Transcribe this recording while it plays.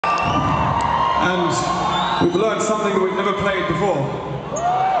And we've learned something that we've never played before.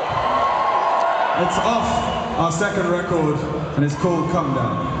 It's off our second record, and it's called Come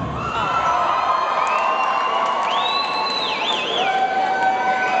Down.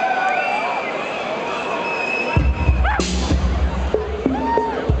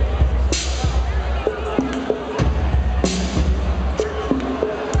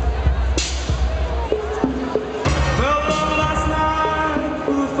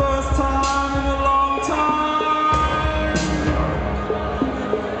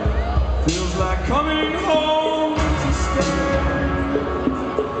 Coming home to stay.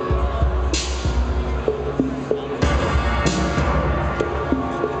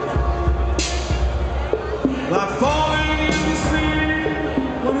 Like falling in the sea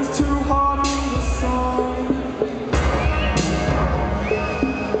when it's too hot in the sun.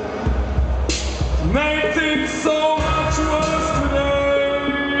 Made things so much worse today.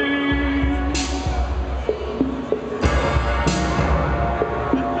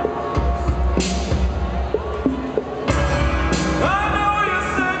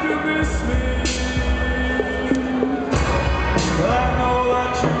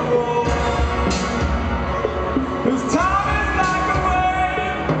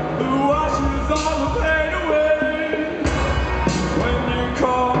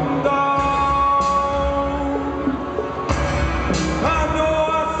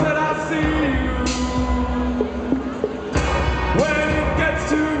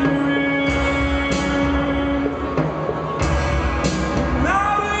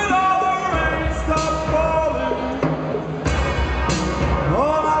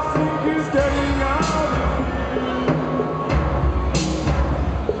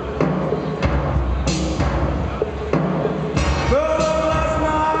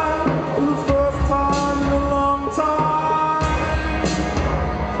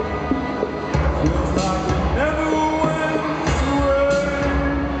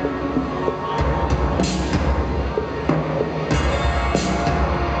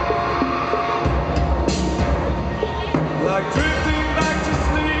 Like drifting back to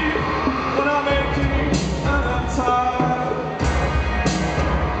sleep when I'm aching and I'm tired.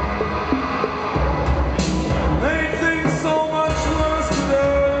 Made things so much worse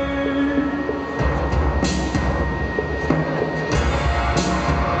today.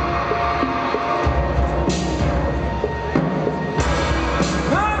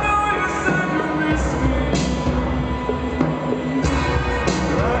 I know you said you miss me.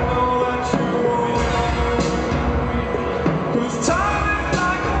 I know that you won't. Time is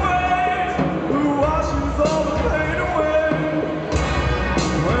like a wave who washes all the pain away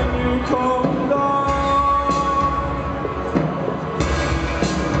when you come down.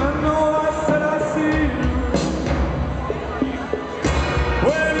 I know I said I see you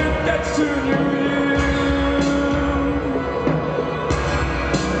when it gets to New Year.